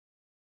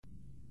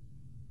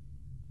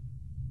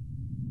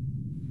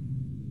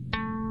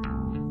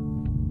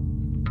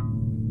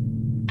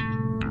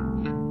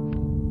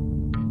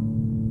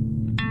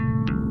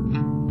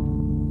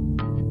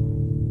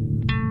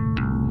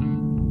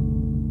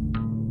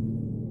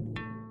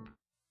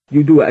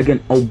You do it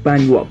again, I'll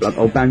ban you up, blood.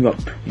 I'll ban you up.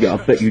 Yeah, I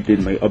bet you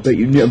did, mate. I bet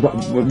you did. But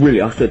really,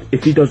 I said,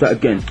 if he does that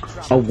again,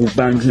 I will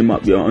ban him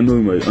up. Yeah, I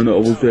know, mate. I know, I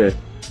was there.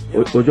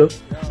 Was you?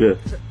 Yeah.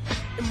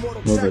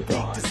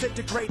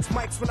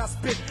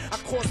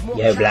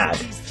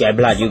 Yo,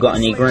 blood, you got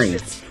any green?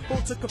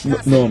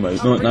 No,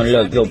 mate. No,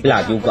 look, yo,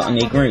 blood, you got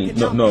any green?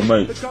 No,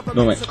 mate.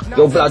 No, mate.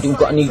 Yo, blood, you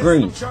got any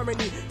green?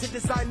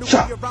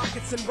 Shut.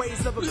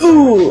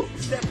 Ooh.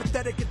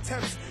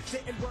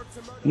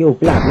 Yo,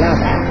 blood.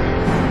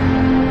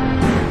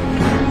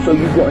 So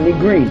you got any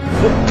green?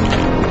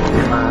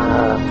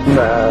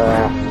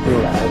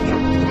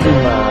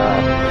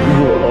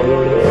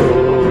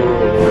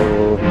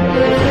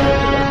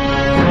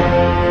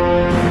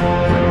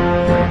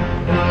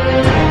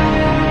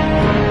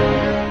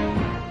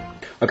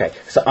 Okay,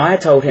 so I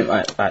told him,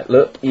 like,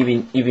 look, you've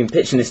been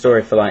pitching this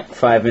story for like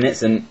 5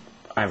 minutes, and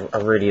I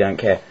really don't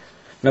care.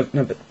 No,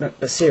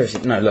 but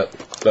seriously, no, look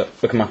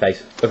at my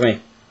face. Look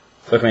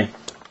at me.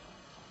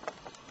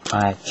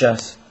 I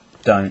just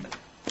don't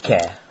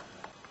care.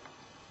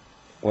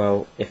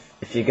 Well,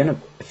 if you're gonna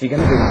be like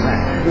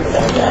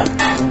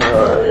that.